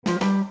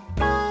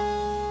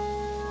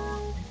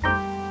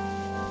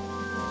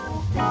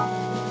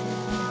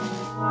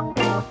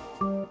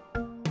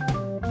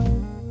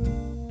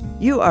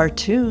You are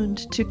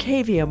tuned to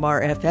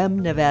KVMR-FM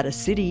Nevada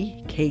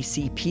City,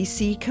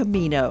 KCPC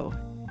Camino.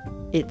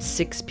 It's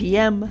 6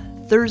 p.m.,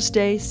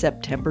 Thursday,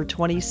 September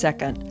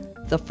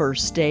 22nd, the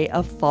first day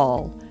of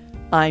fall.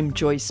 I'm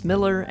Joyce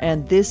Miller,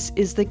 and this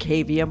is the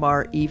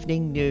KVMR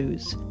Evening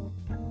News.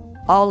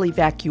 All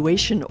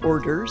evacuation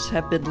orders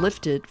have been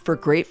lifted for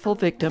grateful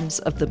victims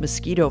of the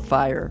mosquito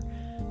fire.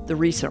 The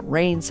recent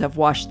rains have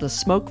washed the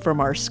smoke from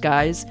our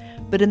skies,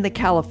 but in the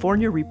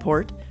California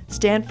report,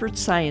 Stanford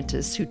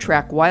scientists who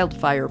track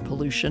wildfire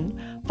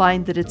pollution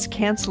find that it's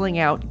canceling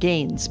out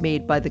gains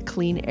made by the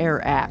Clean Air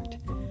Act.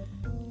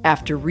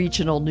 After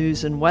regional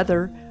news and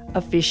weather,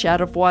 a fish out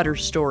of water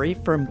story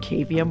from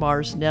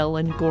KVMR's Nell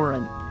and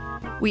Gorin.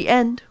 We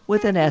end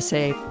with an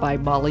essay by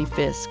Molly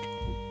Fisk.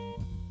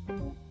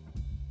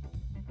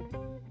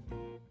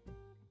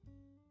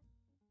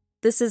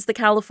 This is the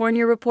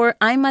California Report.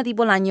 I'm Madi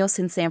Bolaños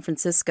in San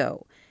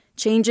Francisco.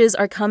 Changes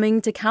are coming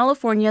to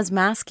California's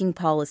masking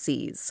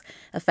policies.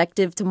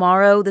 Effective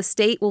tomorrow, the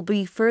state will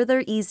be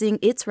further easing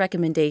its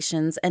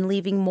recommendations and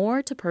leaving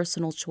more to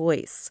personal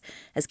choice.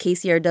 As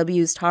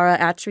KCRW's Tara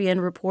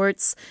Atrian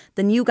reports,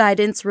 the new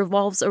guidance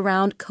revolves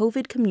around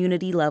COVID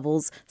community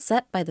levels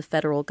set by the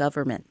federal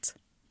government.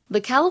 The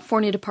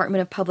California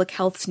Department of Public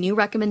Health's new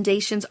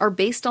recommendations are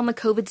based on the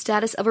COVID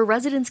status of a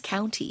resident's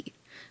county.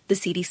 The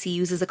CDC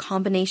uses a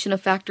combination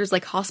of factors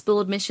like hospital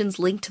admissions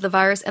linked to the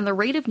virus and the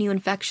rate of new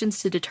infections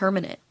to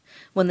determine it.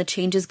 When the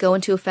changes go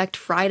into effect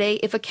Friday,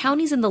 if a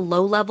county's in the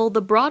low level,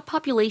 the broad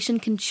population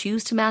can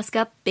choose to mask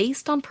up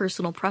based on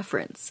personal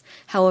preference.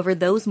 However,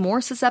 those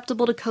more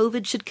susceptible to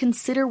COVID should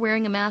consider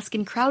wearing a mask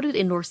in crowded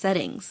indoor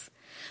settings.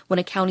 When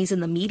a county's in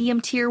the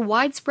medium tier,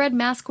 widespread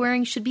mask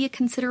wearing should be a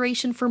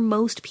consideration for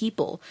most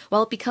people,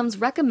 while it becomes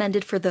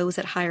recommended for those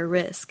at higher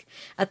risk.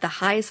 At the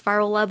highest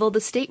viral level, the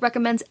state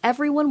recommends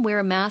everyone wear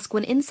a mask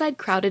when inside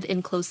crowded,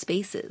 enclosed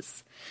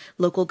spaces.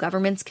 Local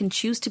governments can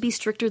choose to be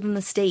stricter than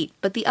the state,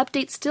 but the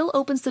update still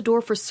opens the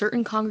door for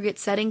certain congregate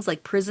settings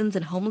like prisons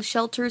and homeless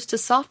shelters to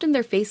soften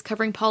their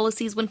face-covering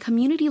policies when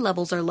community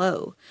levels are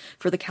low.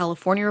 For the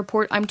California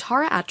Report, I'm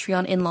Tara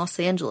Atrian in Los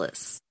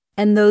Angeles.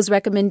 And those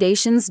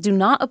recommendations do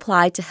not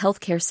apply to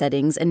healthcare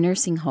settings and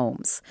nursing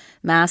homes.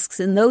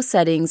 Masks in those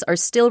settings are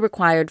still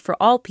required for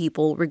all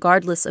people,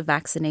 regardless of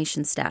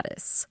vaccination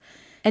status.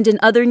 And in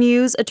other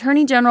news,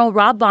 Attorney General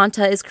Rob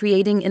Bonta is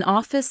creating an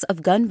Office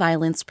of Gun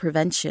Violence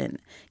Prevention.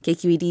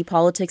 KQED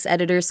Politics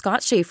editor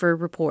Scott Schaefer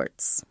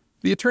reports.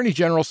 The Attorney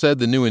General said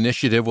the new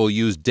initiative will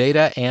use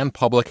data and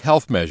public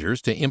health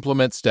measures to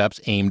implement steps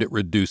aimed at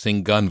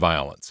reducing gun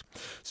violence.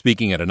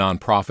 Speaking at a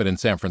nonprofit in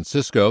San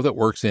Francisco that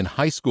works in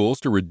high schools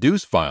to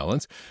reduce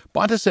violence,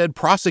 Bonta said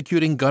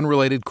prosecuting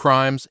gun-related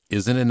crimes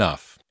isn't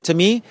enough. To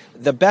me,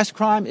 the best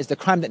crime is the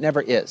crime that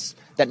never is,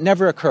 that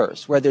never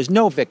occurs, where there's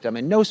no victim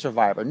and no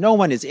survivor, no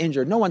one is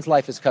injured, no one's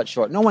life is cut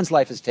short, no one's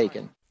life is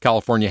taken.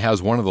 California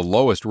has one of the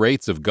lowest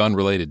rates of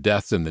gun-related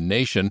deaths in the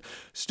nation.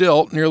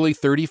 Still, nearly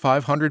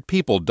 3,500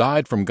 people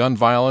died from gun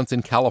violence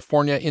in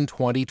California in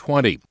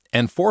 2020,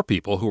 and 4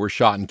 people who were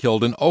shot and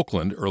killed in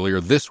Oakland earlier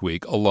this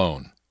week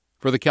alone.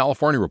 For the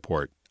California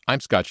Report,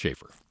 I'm Scott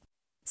Schaefer.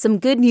 Some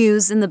good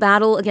news in the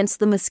battle against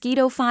the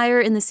mosquito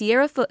fire in the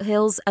Sierra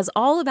foothills, as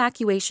all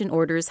evacuation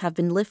orders have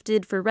been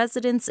lifted for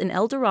residents in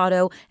El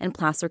Dorado and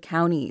Placer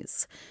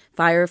counties.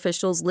 Fire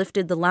officials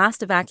lifted the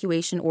last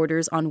evacuation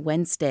orders on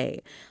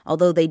Wednesday,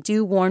 although they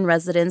do warn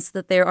residents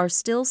that there are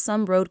still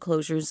some road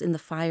closures in the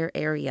fire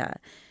area.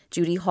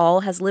 Judy Hall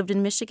has lived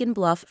in Michigan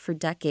Bluff for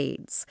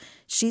decades.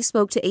 She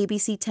spoke to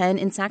ABC 10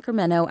 in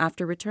Sacramento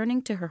after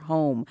returning to her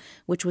home,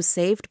 which was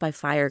saved by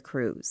fire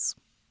crews.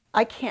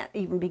 I can't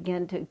even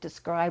begin to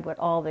describe what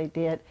all they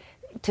did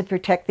to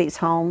protect these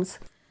homes.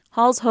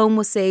 Hall's home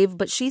was saved,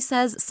 but she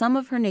says some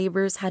of her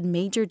neighbors had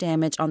major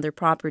damage on their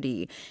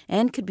property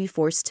and could be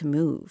forced to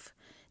move.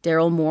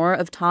 Daryl Moore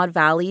of Todd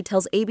Valley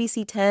tells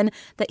ABC 10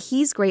 that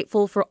he's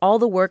grateful for all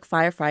the work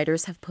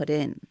firefighters have put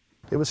in.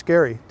 It was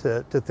scary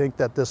to think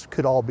that this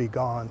could all be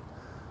gone.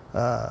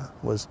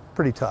 Was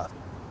pretty tough.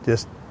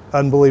 Just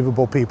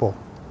unbelievable people.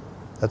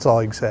 That's all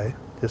I can say.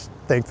 Just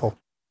thankful.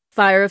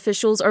 Fire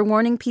officials are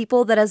warning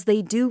people that as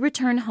they do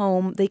return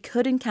home, they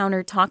could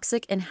encounter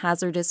toxic and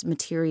hazardous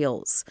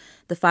materials.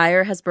 The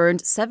fire has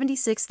burned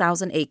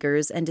 76,000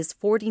 acres and is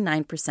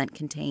 49%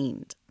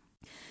 contained.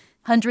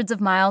 Hundreds of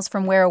miles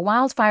from where a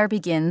wildfire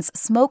begins,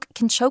 smoke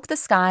can choke the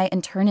sky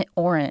and turn it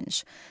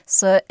orange.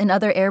 Soot and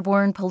other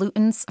airborne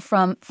pollutants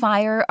from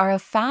fire are a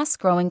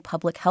fast-growing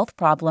public health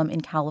problem in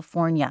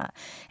California.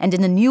 And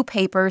in a new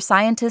paper,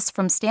 scientists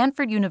from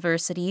Stanford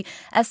University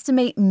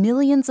estimate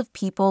millions of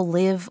people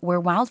live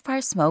where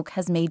wildfire smoke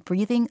has made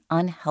breathing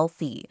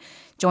unhealthy.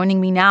 Joining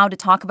me now to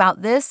talk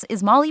about this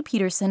is Molly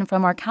Peterson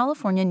from our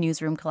California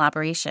Newsroom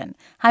collaboration.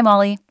 Hi,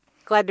 Molly.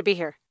 Glad to be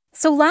here.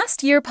 So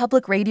last year,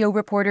 public radio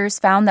reporters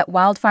found that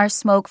wildfire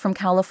smoke from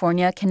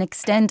California can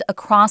extend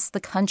across the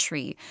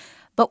country.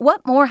 But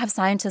what more have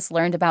scientists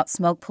learned about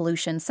smoke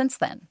pollution since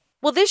then?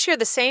 Well, this year,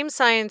 the same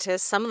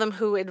scientists, some of them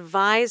who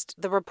advised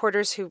the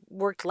reporters who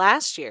worked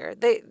last year,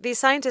 these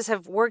scientists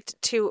have worked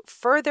to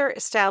further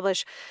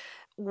establish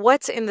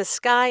what's in the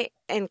sky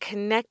and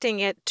connecting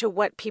it to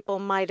what people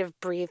might have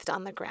breathed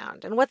on the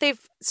ground. And what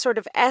they've sort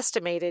of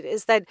estimated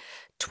is that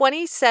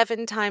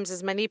 27 times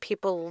as many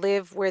people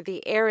live where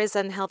the air is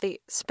unhealthy,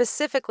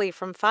 specifically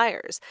from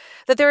fires.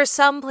 That there are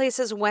some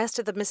places west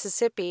of the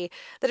Mississippi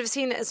that have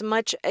seen as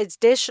much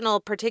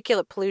additional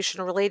particulate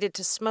pollution related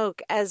to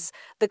smoke as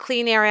the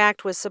Clean Air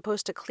Act was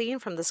supposed to clean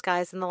from the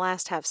skies in the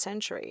last half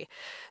century.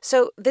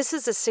 So this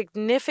is a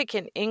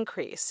significant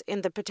increase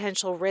in the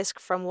potential risk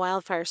from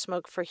wildfire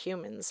smoke for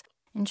humans.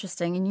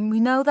 Interesting. And we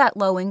know that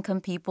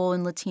low-income people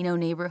in Latino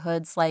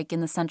neighborhoods like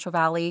in the Central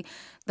Valley,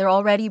 they're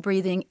already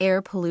breathing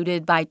air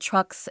polluted by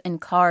trucks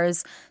and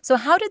cars. So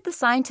how did the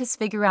scientists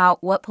figure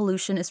out what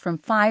pollution is from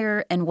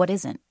fire and what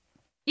isn't?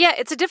 Yeah,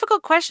 it's a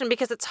difficult question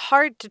because it's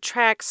hard to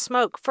track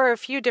smoke for a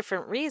few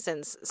different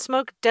reasons.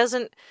 Smoke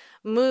doesn't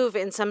move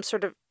in some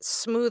sort of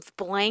smooth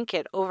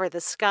blanket over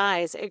the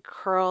skies. It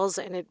curls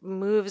and it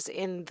moves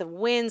in the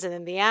winds and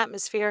in the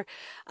atmosphere.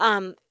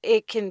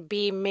 It can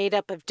be made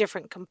up of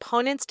different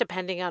components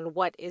depending on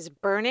what is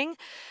burning.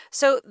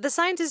 So the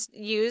scientists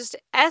used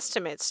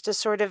estimates to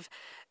sort of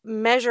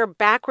measure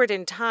backward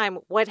in time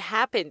what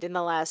happened in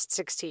the last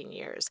 16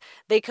 years.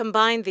 They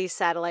combined these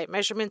satellite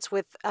measurements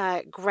with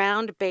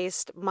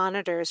ground-based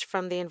monitors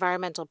from the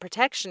Environmental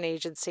Protection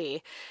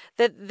Agency,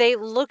 that they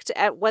looked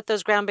at what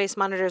those ground-based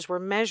monitors were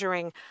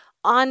measuring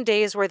on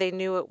days where they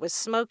knew it was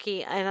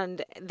smoky,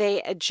 and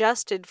they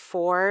adjusted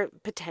for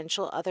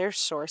potential other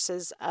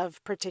sources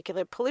of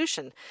particulate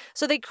pollution.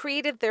 So they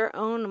created their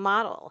own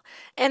model.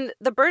 And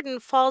the burden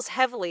falls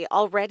heavily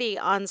already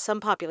on some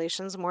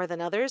populations more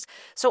than others.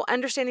 So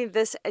understanding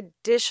this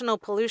additional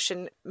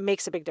pollution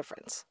makes a big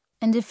difference.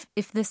 And if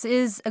this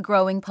is a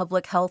growing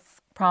public health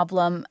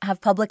problem,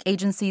 have public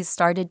agencies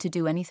started to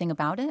do anything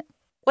about it?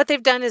 What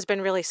they've done has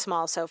been really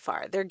small so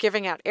far. They're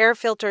giving out air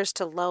filters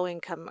to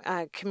low-income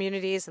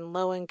communities and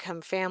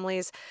low-income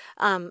families.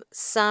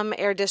 Some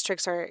air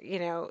districts are,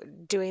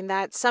 doing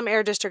that. Some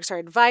air districts are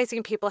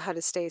advising people how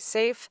to stay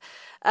safe.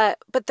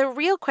 But the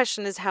real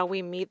question is how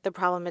we meet the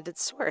problem at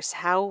its source,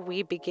 how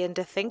we begin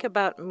to think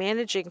about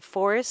managing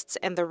forests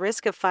and the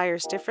risk of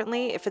fires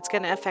differently if it's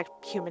going to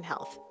affect human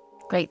health.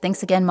 Great.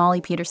 Thanks again,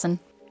 Molly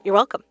Peterson. You're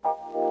welcome.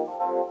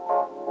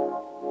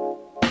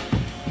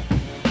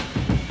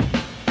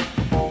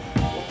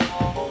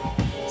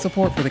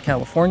 Support for the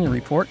California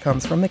Report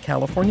comes from the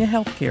California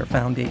Healthcare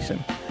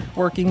Foundation,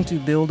 working to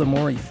build a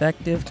more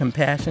effective,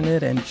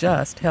 compassionate, and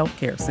just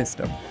healthcare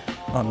system.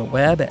 On the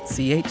web at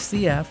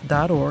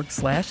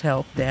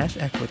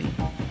chcf.org/health-equity.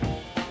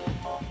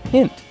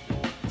 Hint: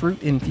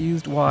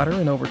 fruit-infused water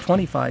in over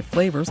 25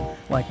 flavors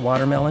like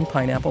watermelon,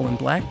 pineapple, and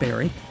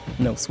blackberry.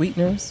 No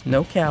sweeteners,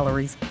 no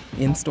calories,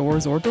 in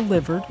stores or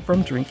delivered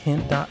from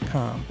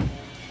drinkhint.com.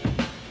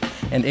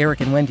 And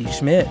Eric and Wendy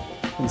Schmidt,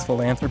 whose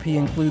philanthropy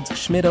includes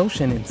Schmidt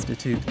Ocean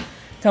Institute.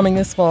 Coming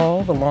this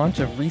fall, the launch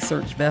of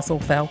research vessel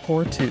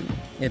Falkor 2,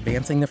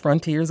 advancing the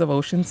frontiers of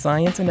ocean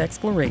science and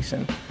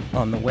exploration,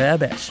 on the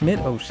web at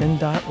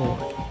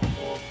schmidtocean.org.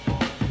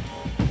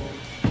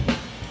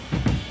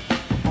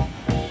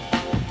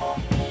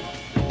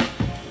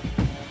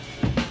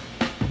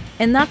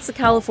 And that's the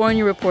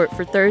California Report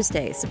for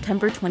Thursday,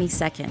 September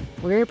 22nd.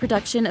 We're a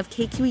production of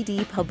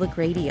KQED Public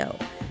Radio.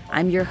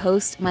 I'm your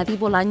host, Madi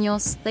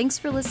Bolaños. Thanks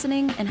for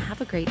listening and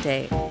have a great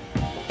day.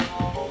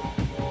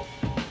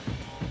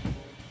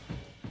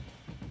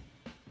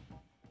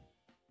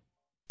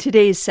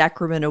 Today's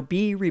Sacramento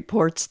Bee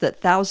reports that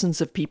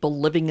thousands of people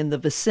living in the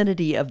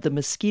vicinity of the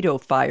mosquito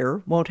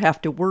fire won't have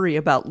to worry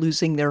about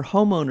losing their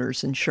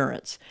homeowner's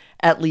insurance,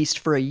 at least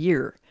for a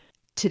year.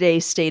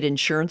 Today, State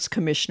Insurance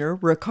Commissioner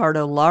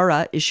Ricardo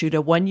Lara issued a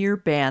one-year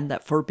ban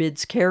that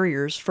forbids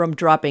carriers from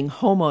dropping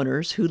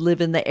homeowners who live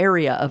in the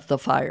area of the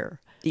fire.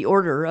 The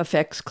order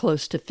affects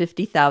close to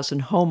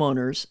 50,000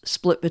 homeowners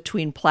split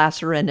between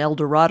Placer and El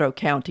Dorado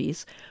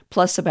counties,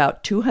 plus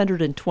about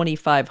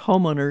 225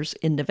 homeowners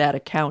in Nevada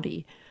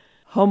County.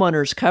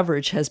 Homeowners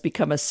coverage has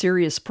become a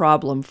serious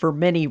problem for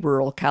many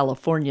rural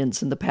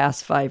Californians in the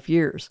past 5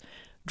 years.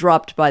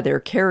 Dropped by their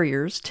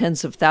carriers,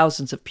 tens of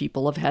thousands of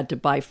people have had to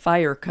buy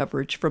fire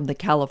coverage from the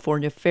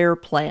California FAIR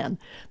Plan,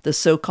 the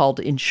so-called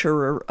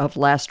insurer of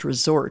last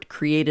resort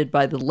created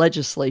by the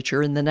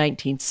legislature in the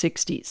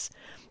 1960s.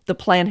 The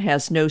plan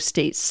has no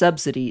state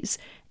subsidies,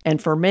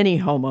 and for many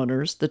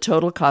homeowners, the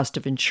total cost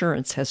of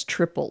insurance has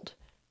tripled.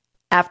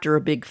 After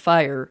a big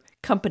fire,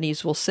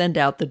 companies will send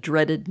out the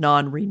dreaded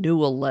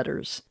non-renewal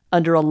letters.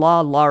 Under a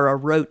law Lara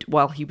wrote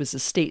while he was a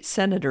state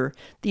senator,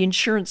 the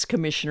insurance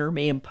commissioner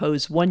may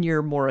impose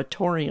one-year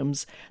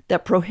moratoriums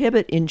that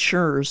prohibit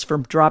insurers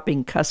from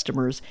dropping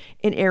customers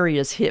in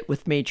areas hit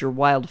with major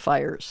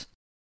wildfires.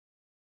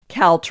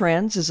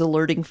 Caltrans is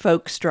alerting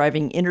folks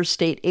driving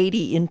Interstate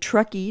 80 in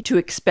Truckee to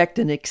expect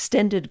an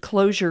extended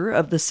closure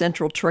of the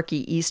Central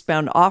Truckee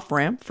eastbound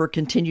off-ramp for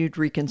continued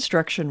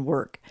reconstruction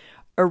work.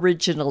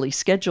 Originally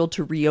scheduled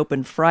to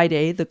reopen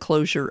Friday, the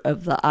closure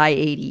of the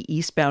I-80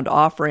 eastbound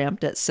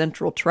off-ramp at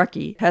Central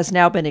Truckee has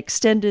now been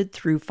extended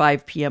through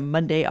 5 p.m.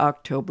 Monday,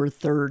 October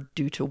 3rd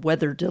due to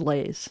weather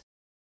delays.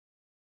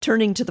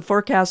 Turning to the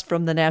forecast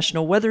from the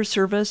National Weather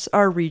Service,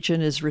 our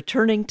region is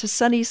returning to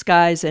sunny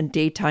skies and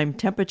daytime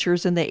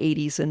temperatures in the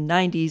 80s and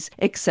 90s,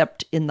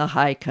 except in the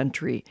high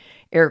country.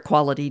 Air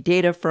quality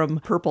data from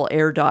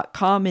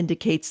purpleair.com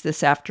indicates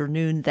this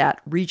afternoon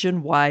that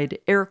region-wide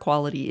air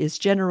quality is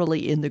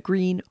generally in the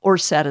green or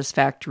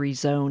satisfactory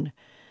zone.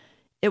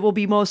 It will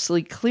be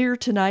mostly clear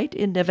tonight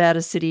in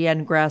Nevada City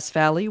and Grass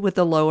Valley with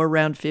a low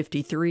around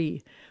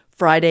 53.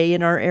 Friday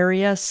in our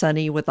area,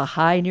 sunny with a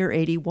high near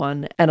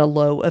 81 and a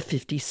low of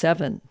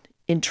 57.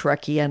 In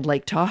Truckee and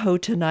Lake Tahoe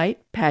tonight,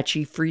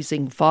 patchy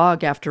freezing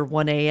fog after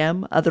 1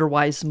 a.m.,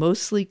 otherwise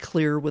mostly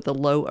clear with a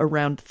low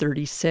around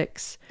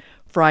 36.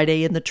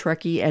 Friday in the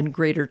Truckee and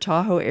Greater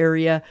Tahoe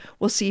area,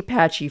 we'll see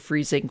patchy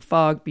freezing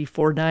fog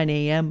before 9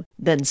 a.m.,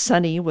 then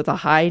sunny with a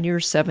high near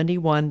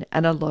 71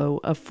 and a low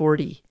of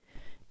 40.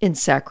 In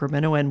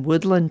Sacramento and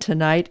Woodland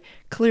tonight,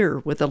 clear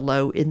with a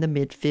low in the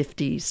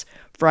mid-50s.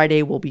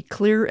 Friday will be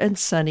clear and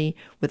sunny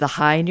with a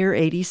high near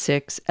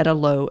 86 and a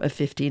low of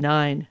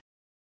 59.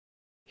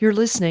 You're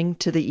listening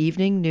to the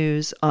evening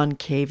news on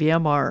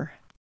KVMR.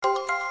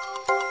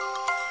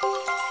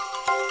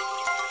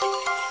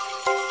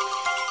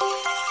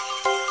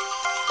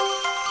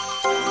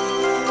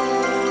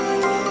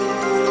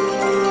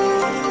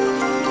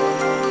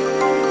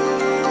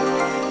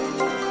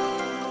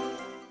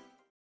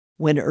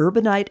 When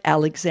urbanite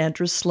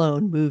Alexandra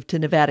Sloan moved to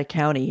Nevada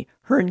County,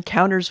 her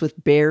encounters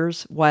with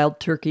bears,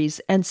 wild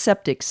turkeys, and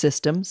septic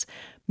systems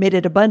made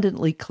it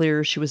abundantly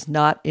clear she was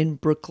not in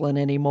Brooklyn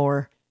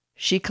anymore.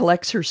 She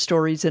collects her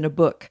stories in a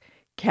book,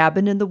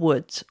 Cabin in the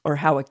Woods, or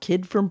How a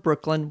Kid from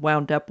Brooklyn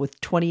Wound Up with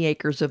 20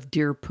 Acres of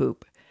Deer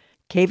Poop.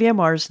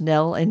 KVMR's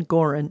Nell and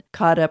Gorin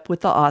caught up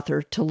with the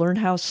author to learn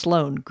how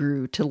Sloan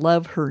grew to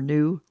love her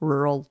new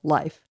rural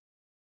life.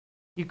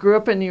 You grew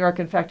up in New York.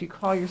 In fact, you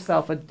call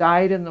yourself a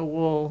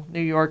dyed-in-the-wool New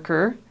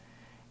Yorker,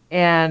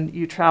 and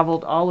you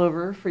traveled all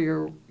over for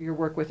your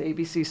work with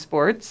ABC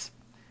Sports,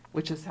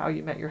 which is how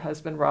you met your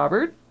husband,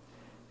 Robert,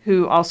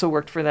 who also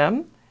worked for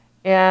them.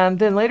 And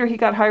then later he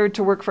got hired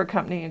to work for a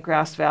company in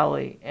Grass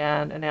Valley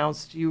and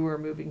announced you were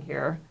moving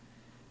here.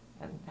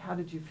 And how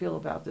did you feel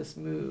about this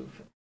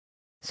move?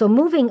 So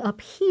moving up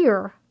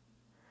here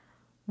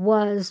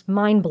was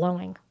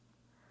mind-blowing.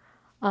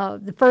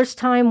 The first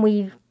time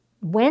we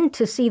went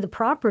to see the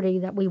property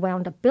that we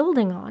wound up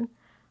building on,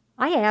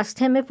 I asked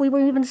him if we were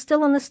even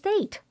still in the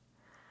state,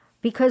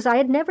 because I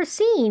had never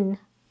seen,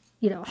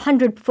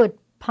 100-foot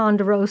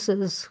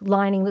ponderosas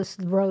lining the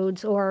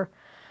roads, or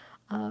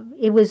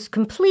it was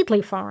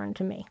completely foreign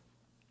to me.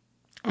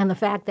 And the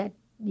fact that,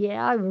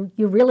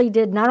 you really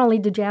did, not only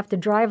did you have to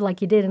drive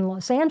like you did in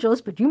Los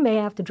Angeles, but you may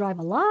have to drive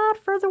a lot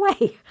further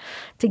away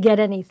to get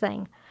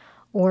anything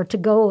or to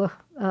go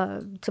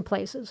to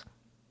places.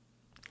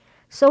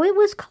 So it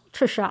was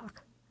culture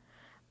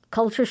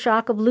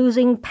shock of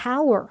losing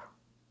power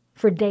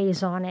for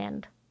days on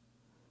end.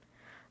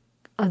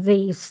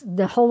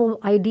 The whole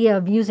idea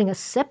of using a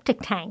septic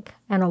tank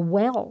and a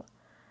well.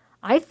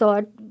 I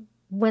thought,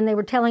 when they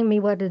were telling me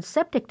what a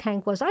septic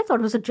tank was, I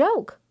thought it was a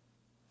joke.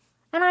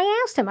 And I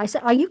asked him, I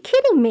said, "Are you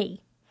kidding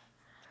me?"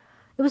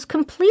 It was a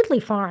completely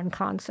foreign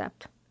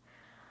concept.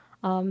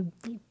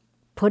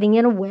 Putting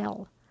in a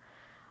well.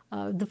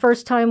 The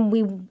first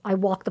time I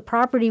walked the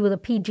property with a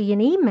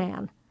PG&E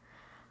man,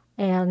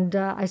 and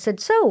I said,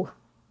 "So,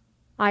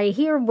 I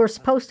hear we're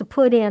supposed to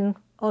put in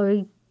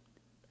a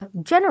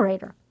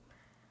generator.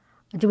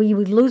 Do we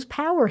lose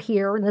power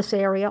here in this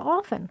area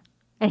often?"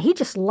 And he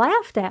just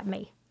laughed at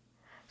me.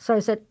 So I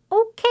said,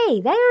 "Okay,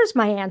 there's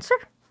my answer."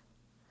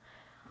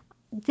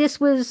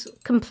 This was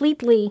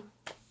completely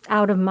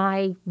out of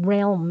my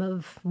realm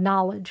of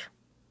knowledge.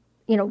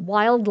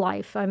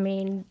 Wildlife,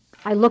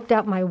 I looked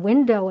out my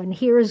window and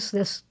here's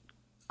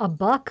a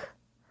buck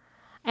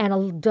and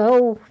a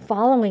doe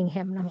following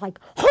him. And I'm like,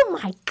 oh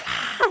my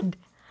God!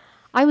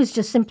 I was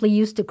just simply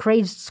used to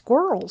crazed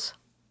squirrels.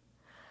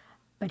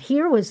 But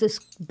here was this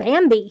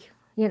Bambi,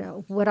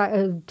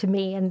 to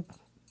me, and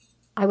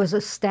I was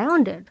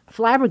astounded,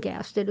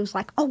 flabbergasted. It was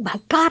like, oh my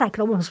God, I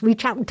could almost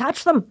reach out and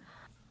touch them.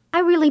 I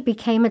really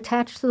became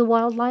attached to the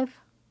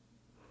wildlife.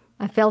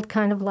 I felt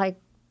kind of like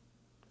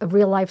a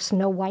real-life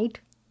Snow White.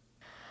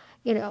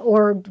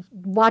 Or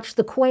watch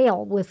the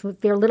quail with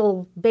their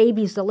little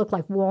babies that look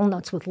like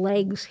walnuts with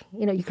legs.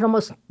 You can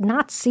almost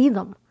not see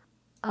them.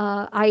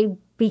 I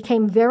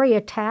became very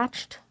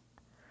attached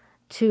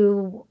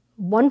to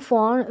one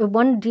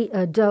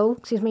doe,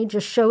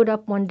 just showed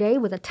up one day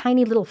with a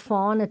tiny little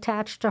fawn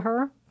attached to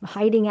her,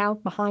 hiding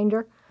out behind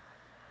her.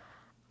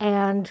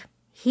 And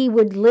he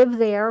would live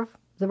there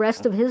the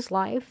rest of his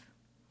life,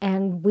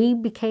 and we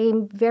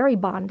became very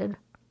bonded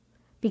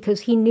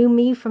because he knew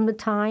me from the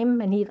time,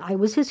 and I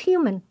was his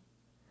human.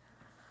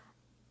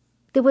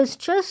 There was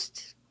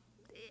just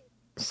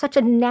such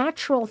a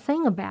natural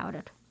thing about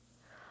it.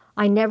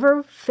 I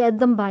never fed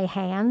them by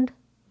hand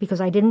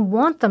because I didn't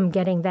want them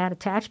getting that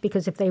attached,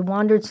 because if they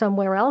wandered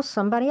somewhere else,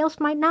 somebody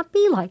else might not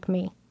be like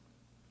me.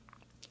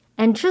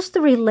 And just the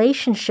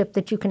relationship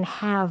that you can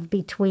have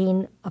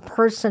between a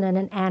person and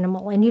an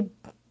animal, and you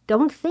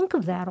don't think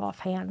of that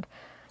offhand.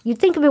 You'd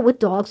think of it with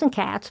dogs and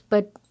cats,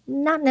 but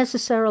not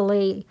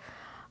necessarily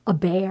a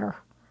bear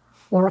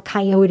or a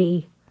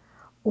coyote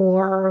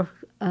or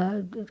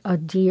a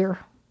deer.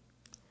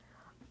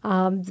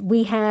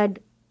 We had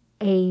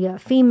a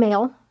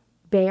female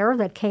bear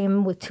that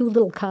came with 2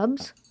 little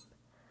cubs.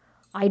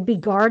 I'd be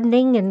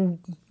gardening and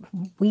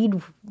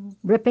weed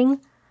ripping,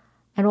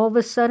 and all of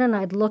a sudden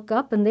I'd look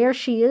up, and there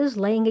she is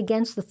laying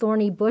against the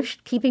thorny bush,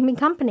 keeping me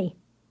company.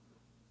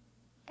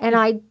 And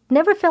I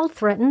never felt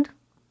threatened.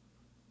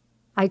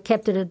 I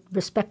kept at a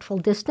respectful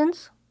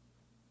distance,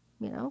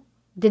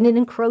 didn't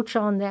encroach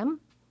on them,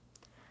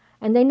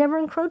 and they never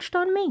encroached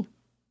on me.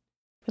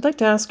 I'd like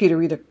to ask you to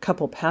read a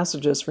couple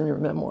passages from your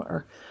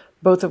memoir,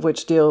 both of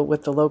which deal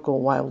with the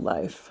local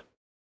wildlife.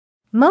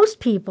 Most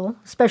people,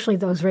 especially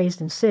those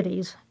raised in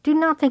cities, do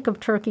not think of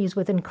turkeys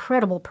with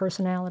incredible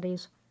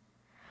personalities.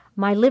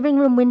 My living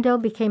room window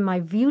became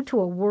my view to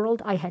a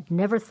world I had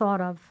never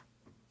thought of.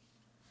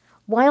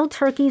 Wild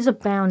turkeys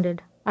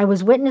abounded. I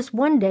was witness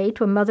one day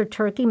to a mother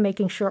turkey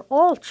making sure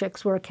all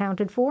chicks were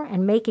accounted for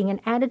and making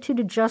an attitude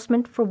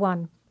adjustment for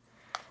one.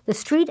 The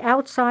street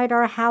outside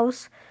our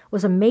house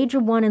was a major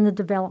one in the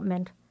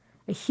development.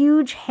 A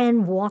huge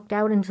hen walked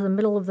out into the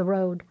middle of the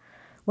road.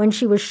 When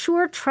she was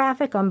sure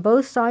traffic on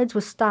both sides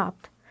was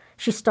stopped,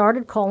 she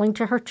started calling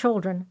to her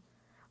children.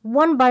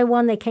 One by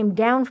one, they came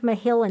down from a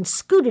hill and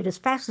scooted as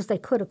fast as they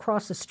could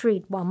across the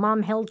street while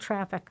Mom held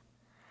traffic.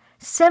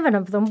 7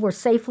 of them were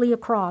safely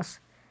across,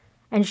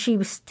 and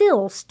she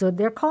still stood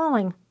there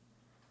calling.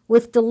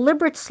 With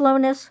deliberate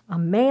slowness, a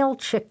male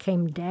chick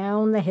came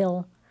down the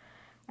hill.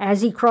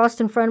 As he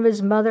crossed in front of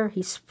his mother,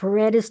 he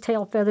spread his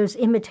tail feathers,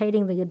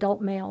 imitating the adult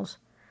males.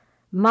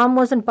 Mom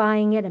wasn't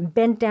buying it and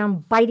bent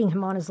down, biting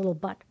him on his little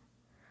butt.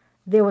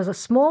 There was a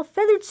small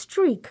feathered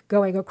streak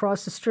going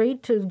across the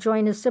street to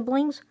join his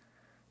siblings.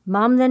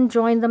 Mom then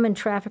joined them and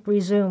traffic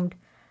resumed.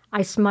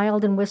 I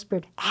smiled and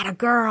whispered, "Atta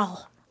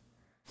girl."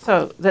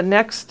 So the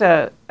next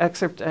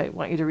excerpt I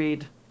want you to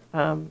read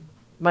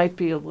might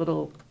be a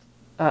little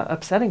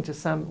upsetting to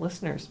some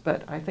listeners,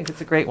 but I think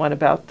it's a great one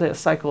about the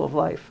cycle of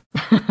life.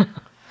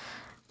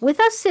 With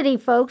us city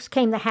folks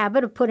came the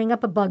habit of putting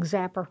up a bug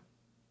zapper.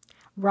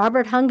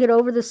 Robert hung it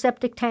over the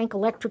septic tank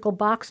electrical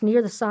box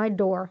near the side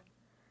door.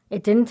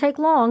 It didn't take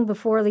long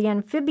before the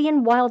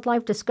amphibian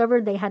wildlife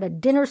discovered they had a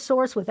dinner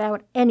source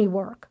without any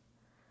work.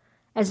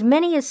 As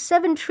many as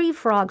 7 tree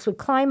frogs would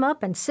climb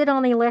up and sit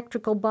on the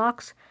electrical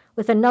box,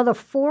 with another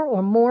 4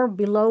 or more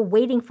below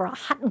waiting for a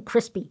hot and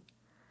crispy.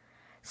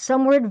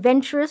 Some were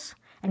adventurous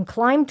and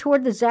climbed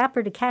toward the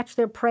zapper to catch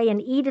their prey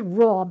and eat it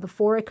raw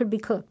before it could be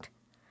cooked.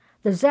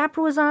 The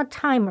zapper was on a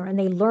timer, and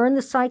they learned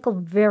the cycle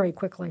very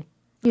quickly.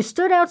 You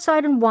stood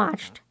outside and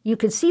watched. You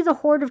could see the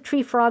horde of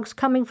tree frogs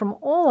coming from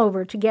all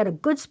over to get a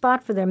good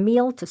spot for their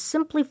meal to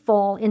simply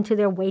fall into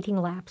their waiting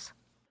laps.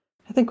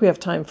 I think we have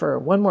time for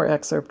one more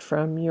excerpt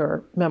from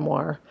your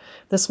memoir,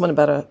 this one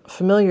about a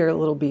familiar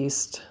little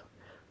beast,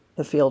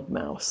 the field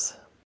mouse.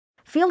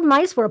 Field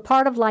mice were a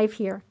part of life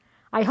here.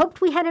 I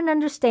hoped we had an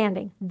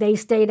understanding. They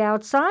stayed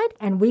outside,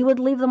 and we would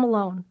leave them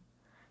alone.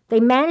 They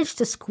managed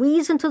to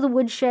squeeze into the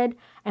woodshed,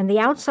 and the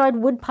outside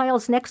wood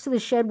piles next to the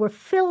shed were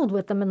filled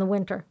with them in the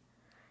winter.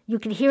 You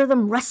could hear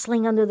them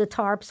rustling under the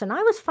tarps, and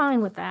I was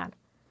fine with that.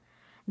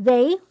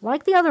 They,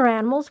 like the other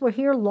animals, were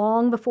here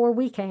long before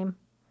we came.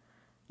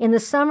 In the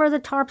summer, the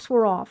tarps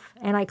were off,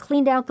 and I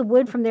cleaned out the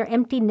wood from their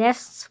empty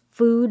nests,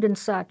 food, and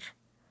such.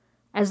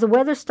 As the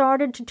weather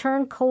started to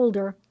turn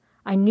colder,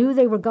 I knew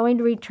they were going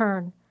to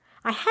return.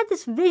 I had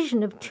this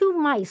vision of 2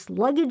 mice,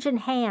 luggage in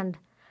hand,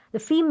 the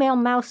female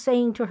mouse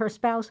saying to her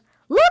spouse,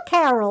 "Look,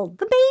 Harold,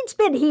 the maid's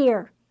been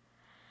here,"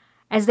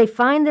 as they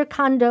find their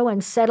condo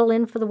and settle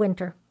in for the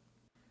winter.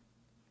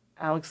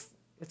 Alex,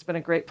 it's been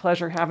a great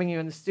pleasure having you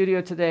in the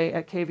studio today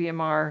at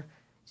KVMR.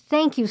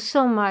 Thank you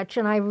so much,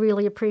 and I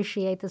really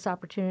appreciate this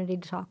opportunity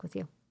to talk with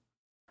you.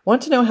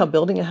 Want to know how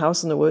building a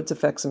house in the woods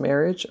affects a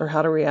marriage, or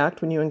how to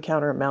react when you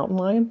encounter a mountain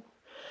lion?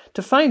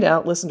 To find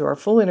out, listen to our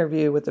full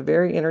interview with the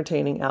very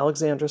entertaining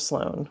Alexandra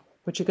Sloan,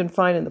 which you can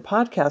find in the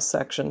podcast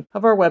section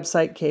of our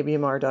website,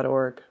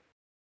 kvmr.org.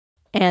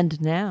 And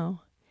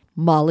now,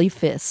 Molly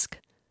Fisk.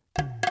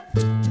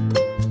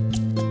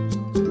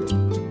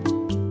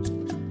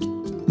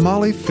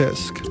 Molly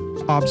Fisk,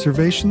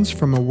 Observations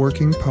from a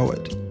Working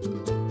Poet.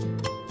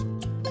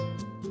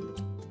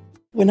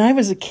 When I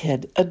was a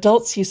kid,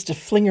 adults used to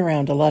fling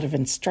around a lot of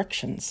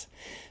instructions,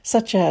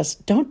 such as,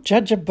 don't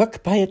judge a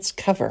book by its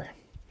cover.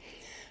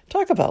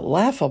 Talk about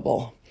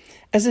laughable.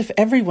 As if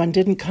everyone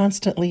didn't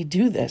constantly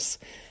do this.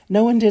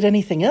 No one did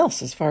anything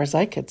else, as far as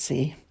I could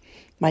see.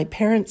 My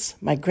parents,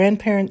 my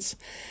grandparents,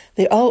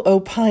 they all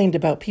opined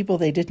about people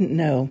they didn't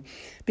know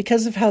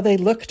because of how they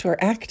looked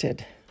or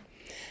acted.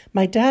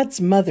 My dad's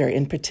mother,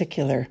 in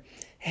particular,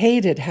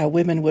 hated how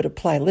women would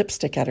apply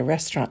lipstick at a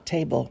restaurant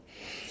table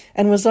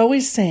and was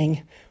always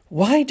saying,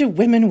 "Why do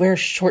women wear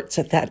shorts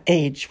at that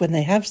age when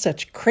they have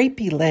such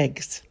crepey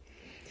legs?"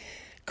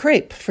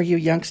 Crepe, for you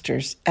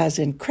youngsters, as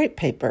in crepe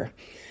paper,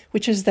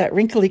 which is that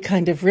wrinkly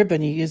kind of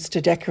ribbon you use to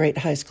decorate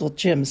high school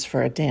gyms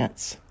for a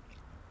dance.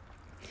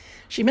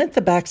 She meant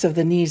the backs of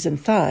the knees and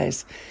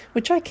thighs,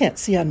 which I can't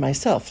see on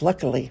myself,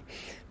 luckily.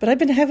 But I've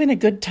been having a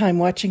good time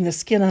watching the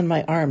skin on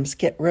my arms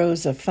get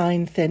rows of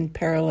fine, thin,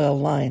 parallel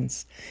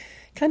lines,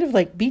 kind of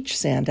like beach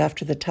sand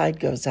after the tide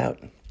goes out.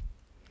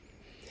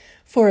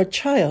 For a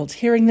child,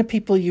 hearing the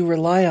people you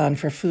rely on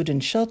for food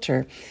and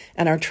shelter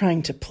and are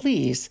trying to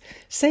please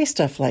say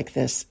stuff like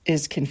this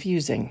is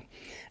confusing,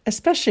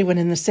 especially when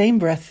in the same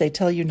breath they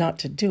tell you not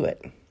to do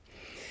it.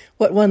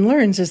 What one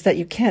learns is that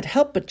you can't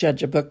help but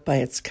judge a book by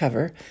its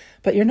cover,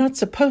 but you're not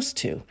supposed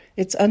to.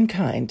 It's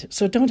unkind,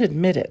 so don't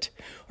admit it,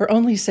 or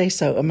only say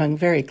so among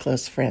very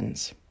close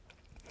friends.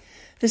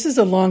 This is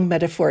a long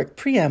metaphoric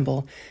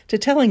preamble to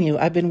telling you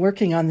I've been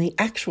working on the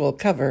actual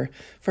cover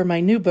for my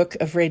new book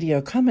of radio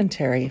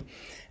commentary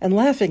and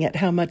laughing at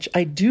how much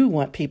I do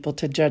want people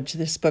to judge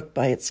this book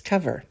by its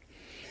cover.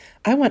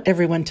 I want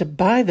everyone to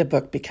buy the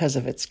book because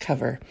of its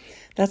cover.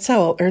 That's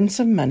how I'll earn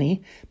some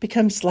money,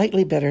 become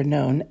slightly better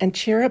known, and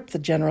cheer up the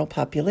general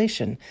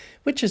population,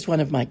 which is one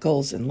of my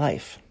goals in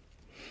life.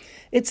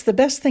 It's the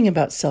best thing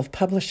about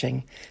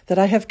self-publishing, that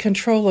I have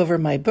control over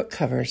my book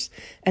covers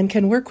and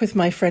can work with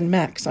my friend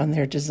Max on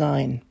their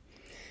design.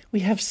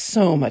 We have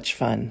so much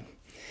fun.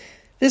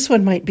 This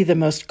one might be the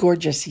most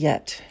gorgeous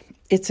yet.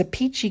 It's a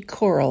peachy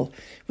coral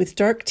with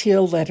dark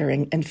teal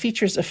lettering and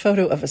features a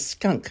photo of a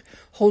skunk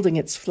holding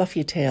its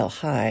fluffy tail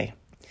high.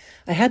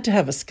 I had to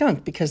have a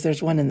skunk because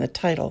there's one in the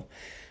title,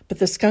 but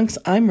the skunks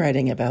I'm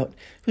writing about,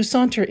 who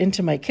saunter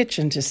into my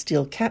kitchen to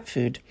steal cat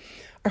food,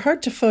 are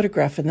hard to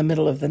photograph in the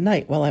middle of the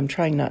night while I'm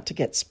trying not to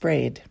get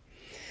sprayed.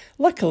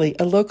 Luckily,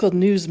 a local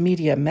news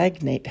media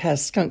magnate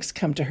has skunks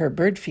come to her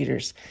bird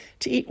feeders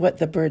to eat what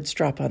the birds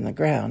drop on the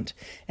ground,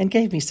 and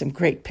gave me some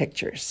great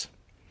pictures.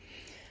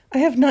 I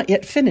have not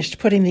yet finished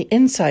putting the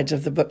insides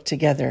of the book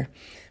together,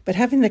 but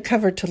having the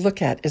cover to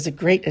look at is a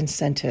great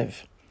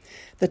incentive.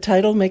 The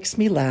title makes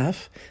me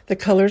laugh, the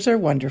colors are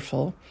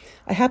wonderful.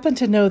 I happen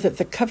to know that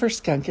the cover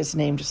skunk is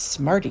named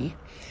Smarty,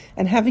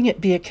 and having it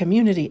be a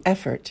community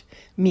effort,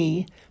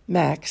 me,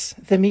 Max,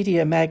 the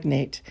media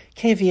magnate,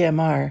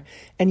 KVMR,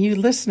 and you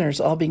listeners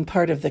all being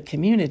part of the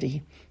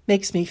community,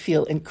 makes me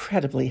feel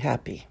incredibly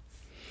happy.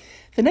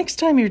 The next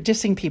time you're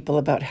dissing people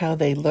about how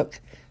they look,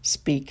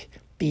 speak,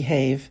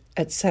 behave,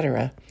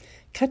 etc.,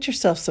 cut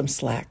yourself some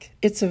slack.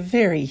 It's a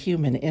very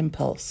human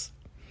impulse.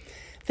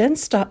 Then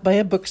stop by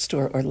a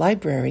bookstore or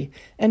library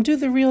and do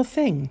the real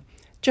thing.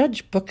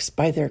 Judge books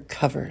by their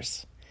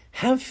covers.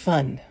 Have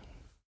fun.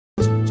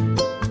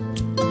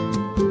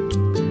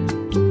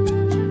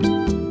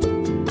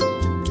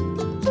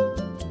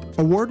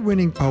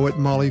 Award-winning poet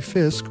Molly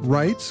Fisk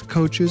writes,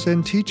 coaches,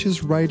 and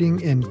teaches writing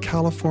in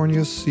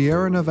California's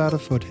Sierra Nevada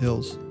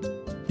foothills.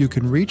 You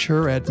can reach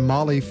her at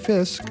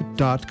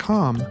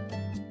mollyfisk.com.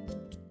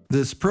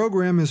 This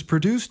program is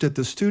produced at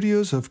the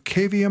studios of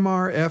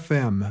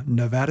KVMR-FM,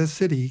 Nevada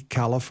City,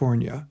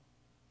 California.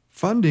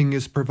 Funding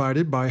is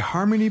provided by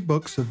Harmony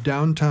Books of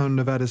downtown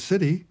Nevada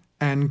City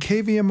and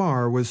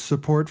KVMR with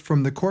support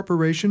from the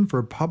Corporation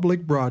for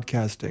Public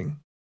Broadcasting.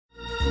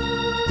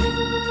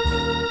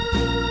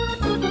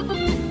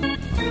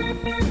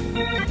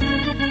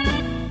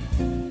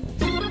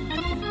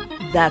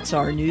 That's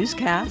our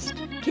newscast.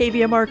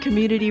 KVMR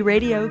Community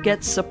Radio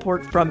gets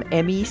support from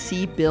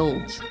MEC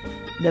Builds,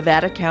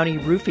 Nevada County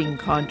roofing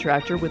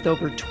contractor with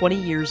over 20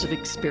 years of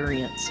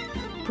experience,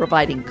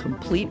 providing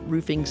complete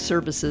roofing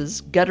services,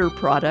 gutter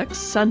products,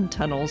 sun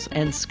tunnels,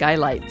 and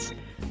skylights.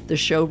 The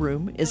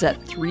showroom is at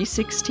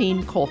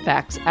 316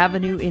 Colfax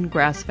Avenue in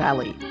Grass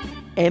Valley,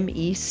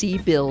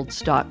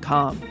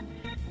 mecbuilds.com.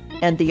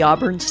 And the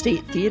Auburn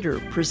State Theater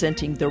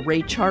presenting the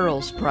Ray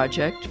Charles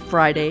Project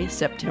Friday,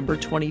 September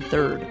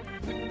 23rd.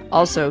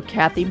 Also,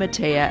 Kathy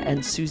Matea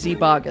and Susie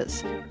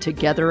Bogas,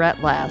 Together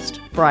at Last,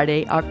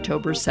 Friday,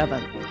 October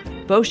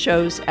 7th. Both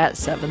shows at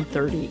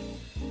 7:30.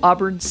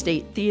 Auburn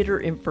State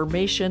Theater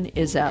information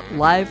is at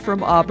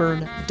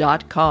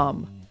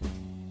livefromauburn.com.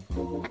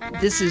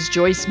 This is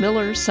Joyce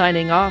Miller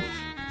signing off.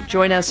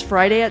 Join us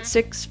Friday at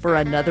 6 for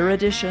another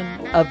edition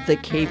of the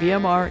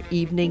KVMR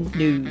Evening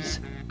News.